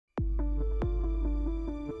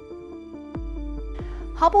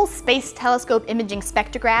Hubble's Space Telescope Imaging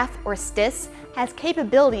Spectrograph, or STIS, has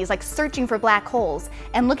capabilities like searching for black holes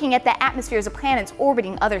and looking at the atmospheres of planets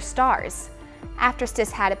orbiting other stars. After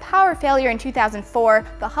STIS had a power failure in 2004,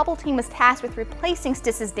 the Hubble team was tasked with replacing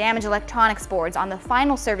STIS's damaged electronics boards on the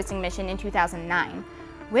final servicing mission in 2009,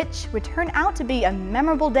 which would turn out to be a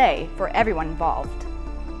memorable day for everyone involved.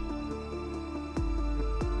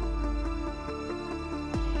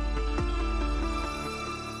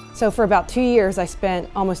 So for about 2 years, I spent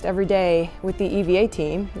almost every day with the EVA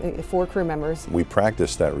team, the 4 crew members. We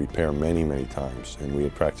practiced that repair many, many times, and we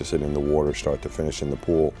had practiced it in the water, start to finish in the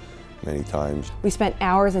pool many times. We spent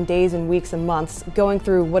hours and days and weeks and months going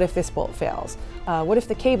through what if this bolt fails? What if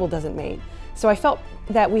the cable doesn't mate? So I felt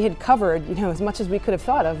that we had covered, as much as we could have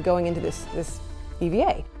thought of going into this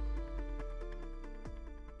EVA.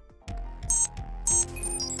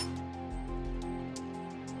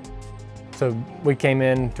 So we came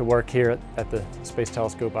in to work here at the Space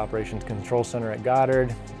Telescope Operations Control Center at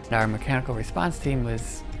Goddard. Our mechanical response team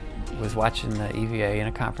was watching the EVA in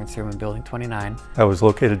a conference room in Building 29. I was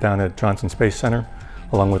located down at Johnson Space Center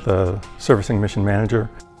along with the servicing mission manager.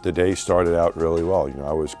 The day started out really well.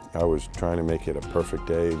 I was trying to make it a perfect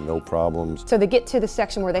day, no problems. So they get to the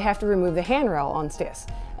section where they have to remove the handrail on STIS.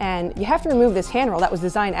 And you have to remove this handrail that was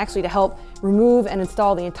designed actually to help remove and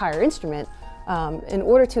install the entire instrument in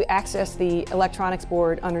order to access the electronics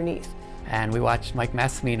board underneath. And we watched Mike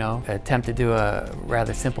Massimino attempt to do a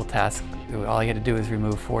rather simple task. All he had to do was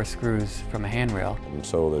remove 4 screws from a handrail. And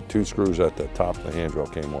so the 2 screws at the top of the handrail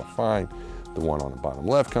came off fine. The one on the bottom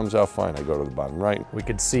left comes out fine. I go to the bottom right. We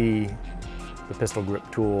could see the pistol grip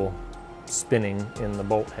tool spinning in the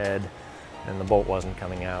bolt head, and the bolt wasn't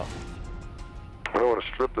coming out. I don't want to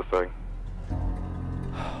strip the thing.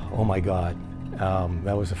 Oh my God.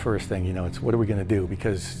 That was the first thing, it's what are we going to do?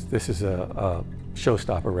 Because this is a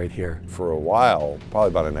showstopper right here. For a while, probably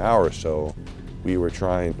about an hour or so, we were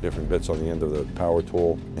trying different bits on the end of the power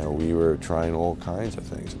tool, and we were trying all kinds of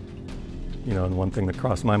things. And one thing that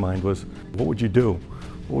crossed my mind was, what would you do?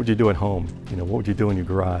 What would you do at home? What would you do in your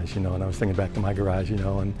garage? And I was thinking back to my garage,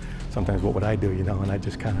 and sometimes what would I do, and I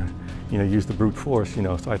just kind of, use the brute force,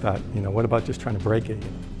 so I thought, what about just trying to break it?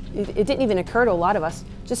 It didn't even occur to a lot of us,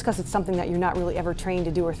 just because it's something that you're not really ever trained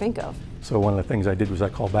to do or think of. So one of the things I did was I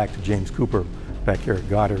called back to James Cooper back here at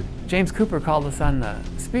Goddard. James Cooper called us on the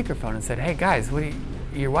speakerphone and said, "Hey guys,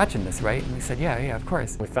 you're watching this, right?" And we said, yeah, of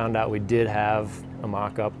course. We found out we did have a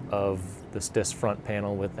mock-up of the STIS front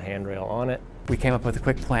panel with the handrail on it. We came up with a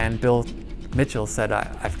quick plan. Bill Mitchell said,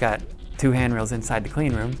 I've got 2 handrails inside the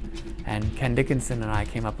clean room, and Ken Dickinson and I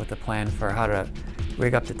came up with a plan for how to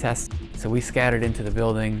rig up the test. So we scattered into the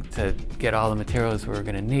building to get all the materials we were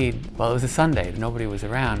going to need. Well, it was a Sunday, nobody was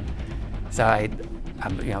around, so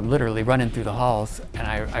I'm literally running through the halls, and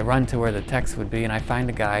I run to where the techs would be, and I find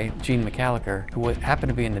a guy, Gene McAllicher, who happened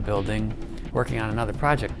to be in the building working on another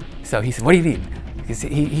project. So he said, "What do you need?" Because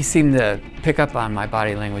he seemed to pick up on my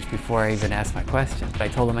body language before I even asked my question. I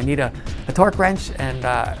told him I need a torque wrench and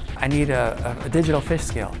I need a digital fish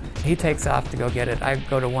scale. He takes off to go get it. I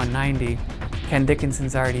go to 190. Ken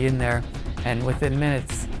Dickinson's already in there, and within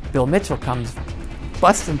minutes, Bill Mitchell comes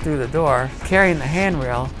busting through the door, carrying the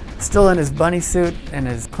handrail, still in his bunny suit and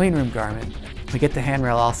his cleanroom garment. We get the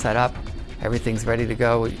handrail all set up. Everything's ready to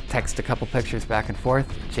go. We text a couple pictures back and forth.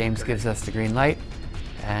 James gives us the green light,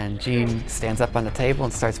 and Gene stands up on the table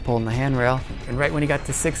and starts pulling the handrail. And right when he got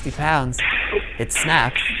to 60 pounds, it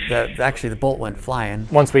snapped. Actually, the bolt went flying.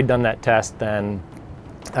 Once we'd done that test, then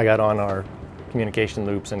I got on our communication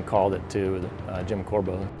loops and called it to Jim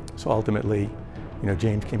Corbo. So ultimately,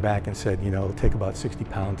 James came back and said, it'll take about 60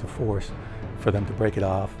 pounds of force for them to break it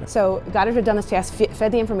off. So Goddard had done this test,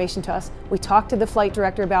 fed the information to us. We talked to the flight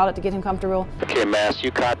director about it to get him comfortable. Okay, Mass, you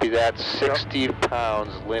copy that. 60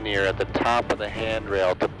 pounds linear at the top of the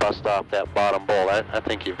handrail to bust off that bottom bolt. I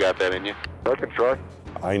think you've got that in you. I can try.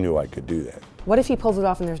 I knew I could do that. What if he pulls it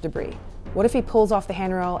off and there's debris? What if he pulls off the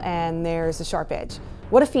handrail and there's a sharp edge?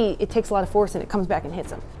 What if it takes a lot of force and it comes back and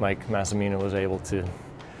hits him? Mike Massimino was able to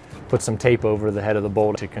put some tape over the head of the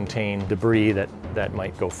bolt to contain debris that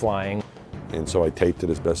might go flying. And so I taped it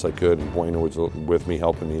as best I could, and Pointer was with me,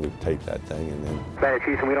 helping me to tape that thing. And then. Planet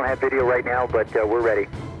Houston, we don't have video right now, but we're ready.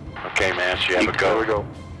 Okay, Mass, you have a go. Here we go.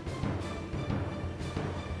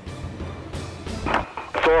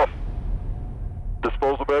 So,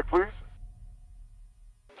 disposal bag, please.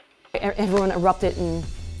 Everyone erupted in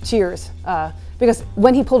cheers because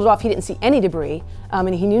when he pulled it off, he didn't see any debris,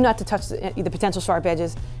 and he knew not to touch the potential sharp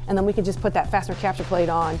edges, and then we could just put that fastener capture plate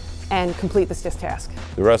on and complete the STIS task.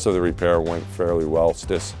 The rest of the repair went fairly well.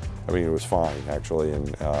 STIS, it was fine actually,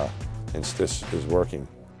 and STIS is working.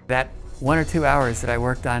 That 1 or 2 hours that I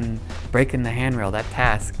worked on breaking the handrail, that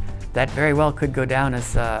task, that very well could go down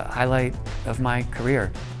as a highlight of my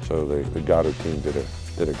career. So the Goddard team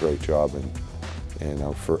did a great job, and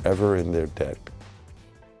I'm forever in their debt.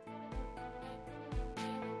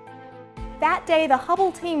 That day, the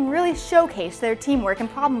Hubble team really showcased their teamwork and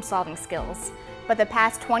problem-solving skills. But the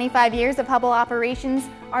past 25 years of Hubble operations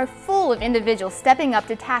are full of individuals stepping up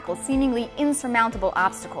to tackle seemingly insurmountable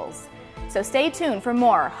obstacles. So stay tuned for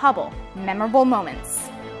more Hubble memorable moments.